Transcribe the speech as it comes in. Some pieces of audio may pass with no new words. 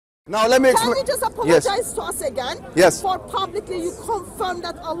Now let me explain. Can you just apologize to us again? Yes. For publicly you confirm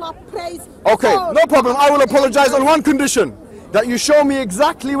that Allah prays. Okay, no problem. I will apologize on one condition. That you show me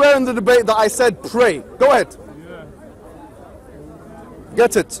exactly where in the debate that I said pray. Go ahead.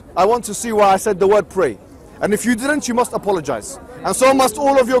 Get it? I want to see where I said the word pray. And if you didn't, you must apologize. And so must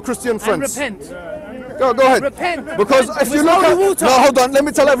all of your Christian friends. And repent. Go ahead. Repent. Because if you look at... No, hold on. Let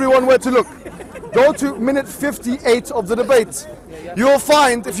me tell everyone where to look. Go to minute 58 of the debate. You will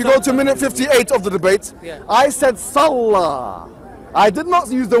find, if you go to minute 58 of the debate, I said Salah. I did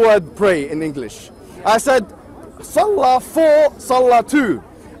not use the word pray in English. I said Salah 4, Salah 2.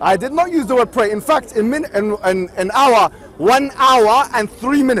 I did not use the word pray. In fact, in an hour, 1 hour and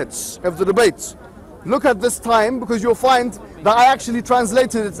 3 minutes of the debate. Look at this time, because you'll find that I actually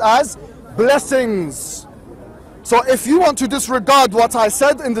translated it as blessings. So if you want to disregard what I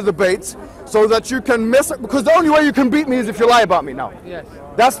said in the debate, so that you can miss it, because the only way you can beat me is if you lie about me now. Yes.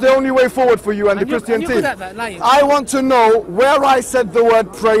 That's the only way forward for you and the Christian team. I want to know where I said the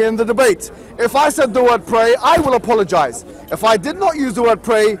word pray in the debate. If I said the word pray, I will apologize. If I did not use the word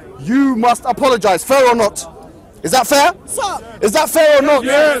pray, you must apologize. Fair or not? Is that fair? Sir. Is that fair or not?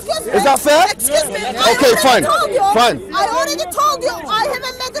 Yes. Is that fair? Excuse me. Okay, fine. Fine. I already told you I have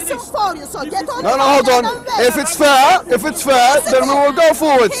a medicine for you, so get on. No, hold on. If it's fair, then we will go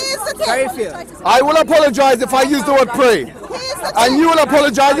forward. I will apologize if I use the word pray. And you will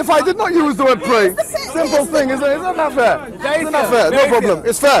apologize if I did not use the word pray. Simple thing, isn't it? Isn't that fair? Isn't that fair? No problem.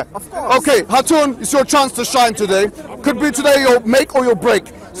 It's fair. Okay, Hatoun, it's your chance to shine today. Could be today your make or your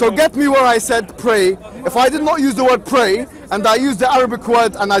break. So get me where I said pray. If I did not use the word pray, and I used the Arabic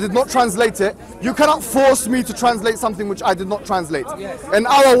word and I did not translate it, you cannot force me to translate something which I did not translate. In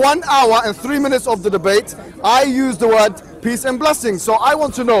our 1 hour and 3 minutes of the debate, I used the word peace and blessings. So I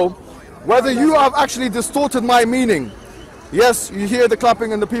want to know whether you have actually distorted my meaning. Yes, you hear the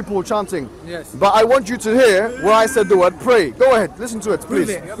clapping and the people chanting. Yes. But I want you to hear where I said the word pray. Go ahead, listen to it,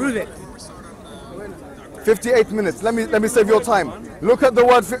 please. Prove it. 58 minutes. Let me save your time. Look at the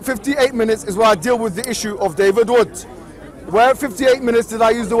word 58 minutes is where I deal with the issue of David Wood. Where 58 minutes did I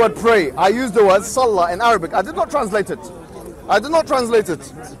use the word pray? I used the word salah in Arabic. I did not translate it. I did not translate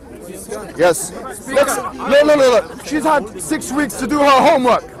it. Yes. Look. She's had 6 weeks to do her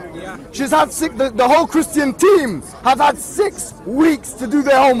homework. She's had the whole Christian team have had 6 weeks to do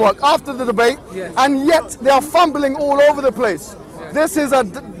their homework after the debate, and yet they are fumbling all over the place. This is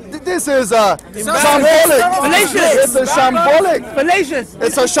shambolic. It's a shambolic. Fallacious.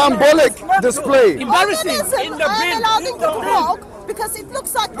 It's a shambolic display. Embarrassing. I'm allowing you to talk because it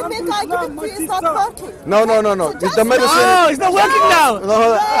looks like the medicine I give it to you is not working. No. The medicine. Oh, it's not working now.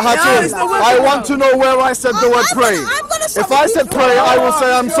 No, Hatoun, I want to know where I said the word pray. If I said pray, I will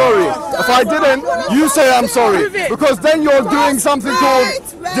say I'm sorry. If I didn't, you say I'm sorry. Because then you're doing something called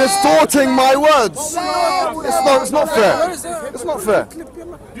distorting my words. It's not fair. It's not fair.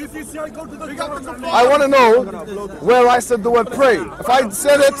 I want to know where I said the word pray. If I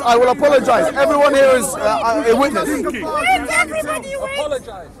said it, I will apologize. Everyone here is a witness.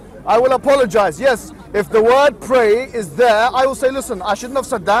 I will apologize. Yes, if the word pray is there, I will say, listen, I shouldn't have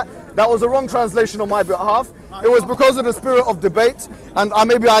said that. That was a wrong translation on my behalf. It was because of the spirit of debate, and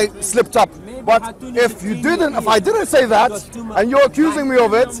maybe I slipped up. But if I didn't say that, and you're accusing me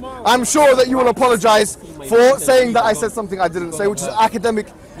of it, I'm sure that you will apologize for saying that I said something I didn't say, which is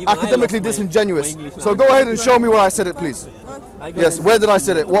academically disingenuous. So go ahead and show me where I said it, please. Yes, where did I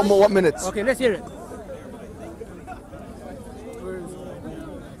say it? What minutes? Okay, let's hear it.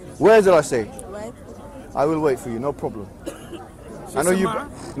 Where did I say? I will wait for you, no problem. I know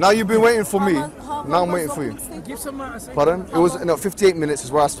you've been waiting for me. Now I'm waiting for you. Pardon? It was 58 minutes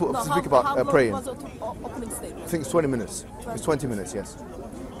is where I speak about praying. I think it's 20 minutes. It's 20 minutes, yes.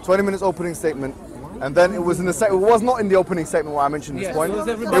 20 minutes opening statement, and then it was in the it was not in the opening statement where I mentioned this point. It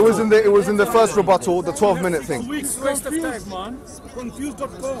was in the first rebuttal, the 12-minute thing.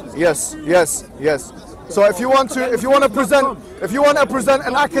 Yes. So if you want to present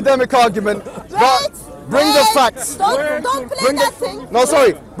an academic argument, bring the facts. Don't play that thing. No,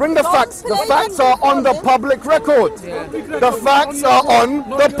 sorry. Bring the facts. The facts are on the public record. The facts are on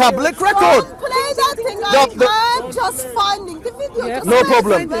the public record. Don't play that thing. I'm just finding the video. No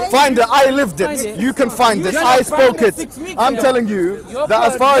problem. Find it. I lived it. You can find it. I spoke it. I'm telling you that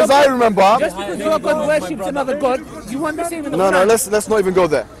as far as I remember. Just because your God worships another God, you want the same in the No, let's not even go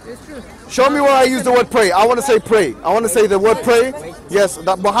there. Show me where I use the word pray. I want to say pray. I want to say the word pray. Yes,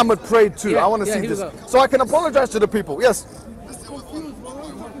 that Muhammad prayed too. I want to see this. So I can apologize to the people. Yes.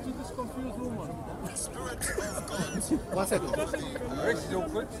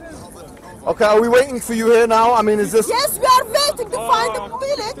 Okay, are we waiting for you here now? I mean, is this... Yes, we are waiting to find a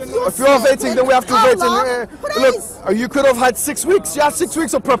minute. If you are waiting, then we have to wait in here. Please. Look, you could have had 6 weeks. You had 6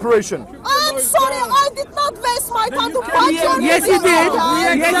 weeks of preparation. I'm sorry, I did not waste my time to find your Yes, you did.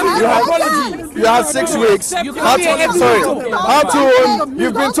 You had 6 weeks. Hatun,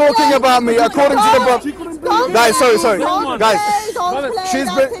 you've been talking about me according to the book. Guys, sorry. Guys,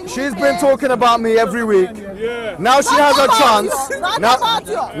 she's been talking about me every week. Now she has a chance. Now,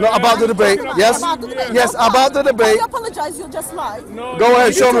 not about the debate. Yes, yes, about the debate. I apologize, you just lied. Go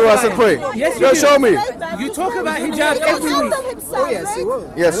ahead, show me where I said pray. Yes, Go show me. You talk about hijab every week.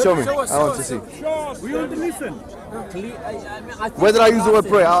 Yes, show me. I want to see. We want to listen. Where did I use the word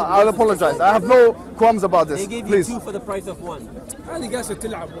pray? I'll apologize. I have no qualms about this. They gave Please. you 2 for the price of 1.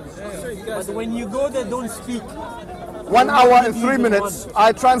 But when you go there, don't speak. 1 hour and 3 minutes.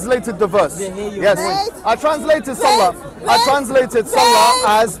 I translated the verse. Yes, I translated Salah. I translated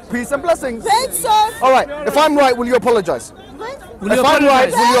Salah as peace and blessings. Wait, sir. All right. If I'm right, will you apologize? Will you If I'm right,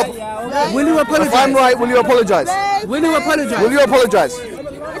 apologize? Will you If I'm apologize? right, will you apologize? Will you apologize? Will you apologize?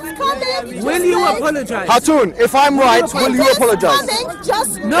 Will you apologize? Hatun, if I'm right, will you apologize?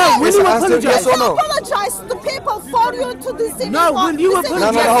 No, will you apologize? Yes or no? Apologize to people for you to deceive. No, will you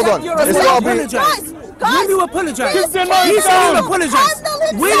apologize? No, hold on. It's gotta be. Will you apologize? He said he'll apologize.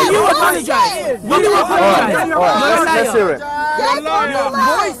 Will you apologize? Will you apologize? All right. Let's hear it.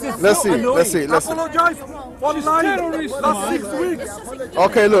 Let's see. Apologize for lying last 6 weeks.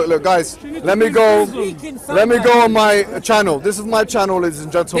 Okay, look, guys. Let me go on my channel. This is my channel, ladies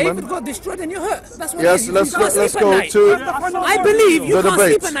and gentlemen. David got destroyed and you're hurt. That's what Yes, it is. let's You can't sleep go at night. to I believe you the can't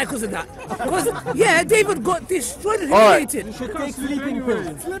debate. sleep at night because of that. Because, yeah, David got destroyed and All right. humiliated. You should take sleeping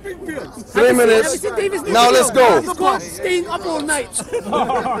pills. 3 minutes. Now let's go. David's got staying up all night.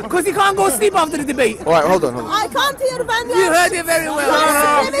 Because he can't go sleep after the debate. All right, hold on. I can't hear when You heard it very well.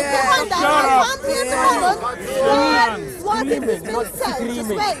 I can't hear the woman. What it has been said. Just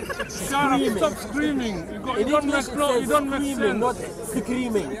wait. Stop screaming. You don't make sense. Not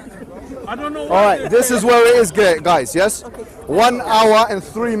screaming. I don't know. All right, this is where it is, guys. Yes, 1 hour and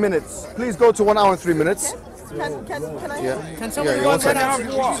 3 minutes. Please go to 1 hour and 3 minutes. Can I Yeah. Can someone Yeah, go one to second.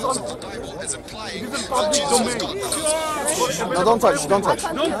 No, don't touch. Don't touch.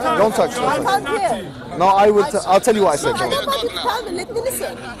 Don't touch. I can't hear. No, I will. I'll tell you what I said. I don't want you to tell me. Let me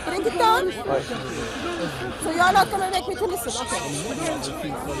listen. Bring it down. So you're not going to make me to listen. Okay.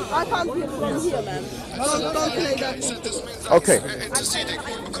 I can't hear from here, man. Don't play that. Okay.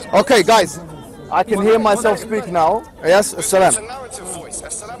 Okay, guys. I can hear myself speak now. Yes, Assalam. It's a narrative voice.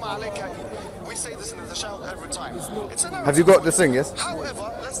 Assalamu alaikum. We say this in the shout every time. It's a narrative. Have you got the thing? Yes.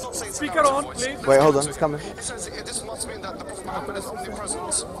 However, let's not say it's a Speaker narrative on, voice. please. Wait, hold on. It's coming. It says this must mean that the Prophet Muhammad is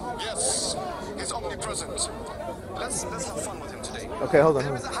omnipresent. Yes, he's omnipresent. Let's have fun with him today. Okay, hold on.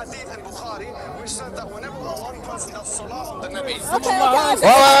 There is a hadith in Bukhari which said that whenever one person does salah on the Nabi, Okay.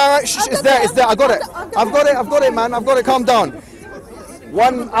 All right. Shh, it's there. I got it. I've got it, man. I've got it. Calm down.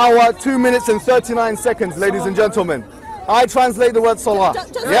 1 hour, 2 minutes and 39 seconds, ladies and gentlemen. I translate the word salah.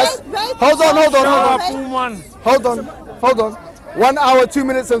 Yes? Hold on. Hold on. 1 hour, 2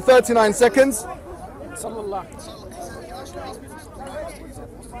 minutes and 39 seconds.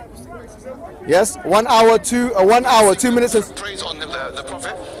 Yes? 1 hour, 2 minutes and... praise on the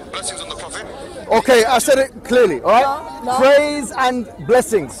Prophet, blessings on the Prophet. Okay, I said it clearly, all right? No. Praise and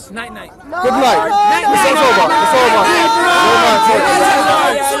blessings. Night. Good night.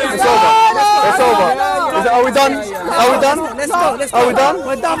 It's over. Are we done? Let's go. Are we done?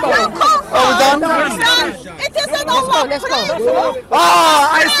 We're done, bro. Are we done? It isn't Allah. Ah,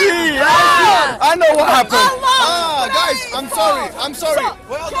 I see. I know what happened. Guys, I'm sorry.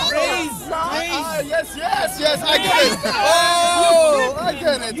 Yes, I get it. Oh, I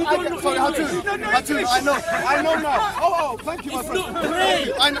get it. Sorry, Hatun, I know now. Oh, thank you, my friend.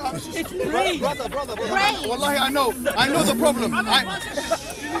 I know. Brother. Wallahi, I know the problem.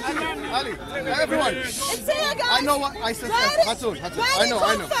 Ali, everyone. I know what I said. Hatun. I know.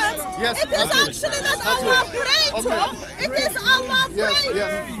 Yes, it is actually not Allah prayed to. It is Allah prayed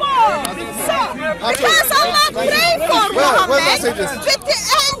for. Because Allah prayed for Where did I say Muhammad this? with the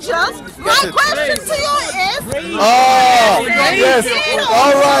angels. My question to you is. Yes.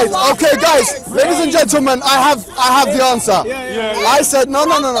 All right. Okay, guys, ladies and gentlemen, I have the answer. I said no.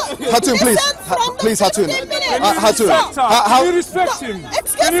 Hatun, please, Hatun. Can you respect him?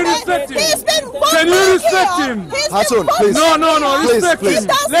 Can you respect him? Can you respect him? Hatun, please. No, respect please. him.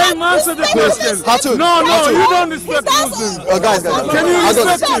 Let him answer the question. Hatun. No, Hatun. you don't respect Muslims. Guys. Can you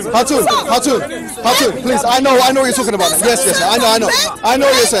respect him? Hatun, please. I know what you're talking about. Yes. I know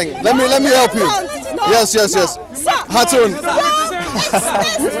what you're saying. Let me help you. Yes. Hatun.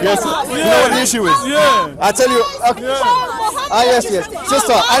 Yes. You know what the issue is? Yeah. I tell you. Okay. Yes.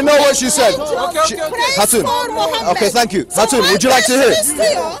 Sister, I know what she said. Hatun. Okay, thank you. Hatun, would you like to hear?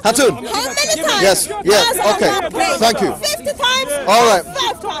 Hatun. How many times? Yes. Okay. Thank you. 50 times. All right.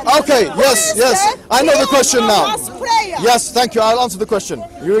 5 times. Okay. Yes. I know the question now. Allah's prayer. Yes, thank you. I'll answer the question.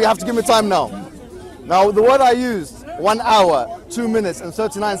 You have to give me time now. Now, the word I used, 1 hour, 2 minutes, and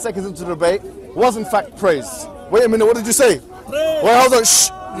 39 seconds into the debate, was in fact praise. Wait a minute, what did you say? Praise. Wait, hold on. Shh.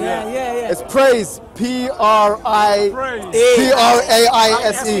 Yeah. It's praise. P-R-A-I-S-E.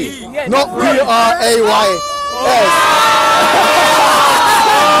 Not P-R-A-Y-S.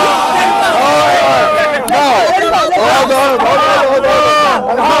 Hold on.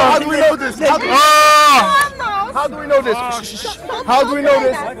 How do we know this? How do we know this? How do we know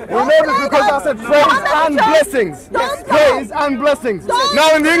this? We know this because I said praise and blessings. Praise and blessings.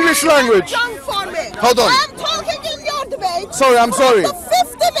 Now in the English language. Hold on. I'm talking in your debate. Sorry, I'm sorry. For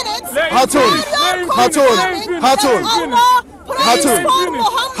 50 minutes. Hatun.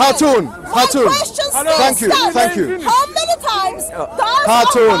 Thank you. How many times does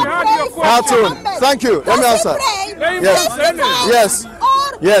Hatun. Allah pray for Muhammad? Thank you. Let me Does he answer. pray Yes. 50 times Yes. or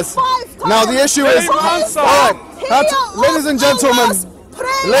Yes. 5 times? Now the issue is, all right, ladies and gentlemen,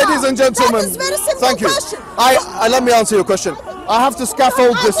 That is very simple thank you. question. I let me answer your question. I have to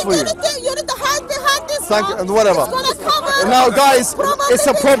scaffold this for you. You need to hide behind this. Thank you, and whatever. It's gonna cover Now, guys, it's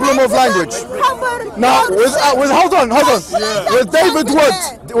a problem of language. Now, with hold on. With David Wood,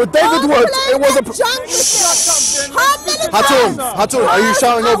 it was a. Hatun, are you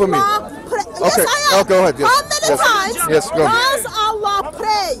shouting over me? Okay. Oh, go ahead. Yes. How many times Yes, go on. does Allah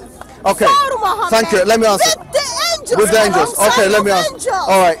pray? Okay. For Muhammad Thank you. Let me answer. With the angels. With the angels. Okay, let me answer.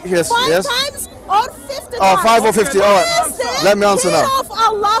 All right. Yes. 5 times or 50 Oh, times. 5 or 50. All right. Let me answer now. Of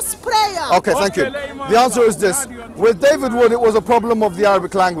Allah's prayer. Okay, thank you. The answer is this. With David Wood, it was a problem of the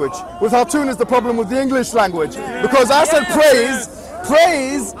Arabic language. With Hatun, it's the problem with the English language. Because I said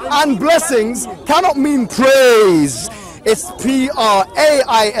praise and blessings cannot mean praise. It's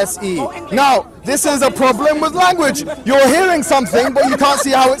P-R-A-I-S-E. Now, this is a problem with language. You're hearing something, but you can't see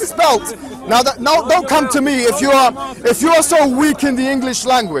how it's spelt. Now, don't come to me if you are so weak in the English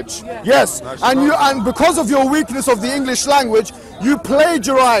language. Yes, and because of your weakness of the English language, you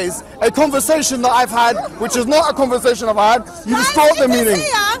plagiarize a conversation that I've had, which is not a conversation I've had. You distort the meaning.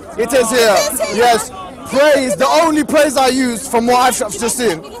 It is here. Yes. Praise, the only praise I use from what I've just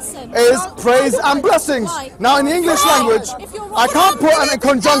seen is praise and blessings. Now in the English language, I can't put a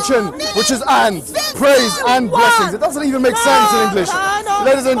conjunction which is and, praise and blessings. It doesn't even make sense in English.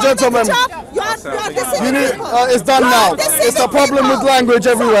 Ladies and gentlemen, you need, it's done now. It's a problem with language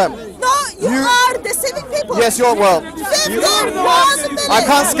everywhere. No, you are deceiving people. Yes, you're well. I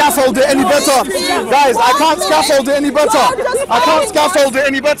can't scaffold it any better. Guys, I can't scaffold it any better. I can't scaffold it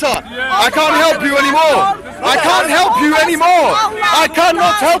any better. I can't help you anymore. I can't help you anymore. I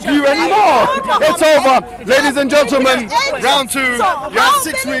cannot help you anymore. It's over. Ladies and gentlemen, round 2. You have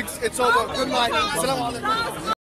 6 weeks. It's over. Good night.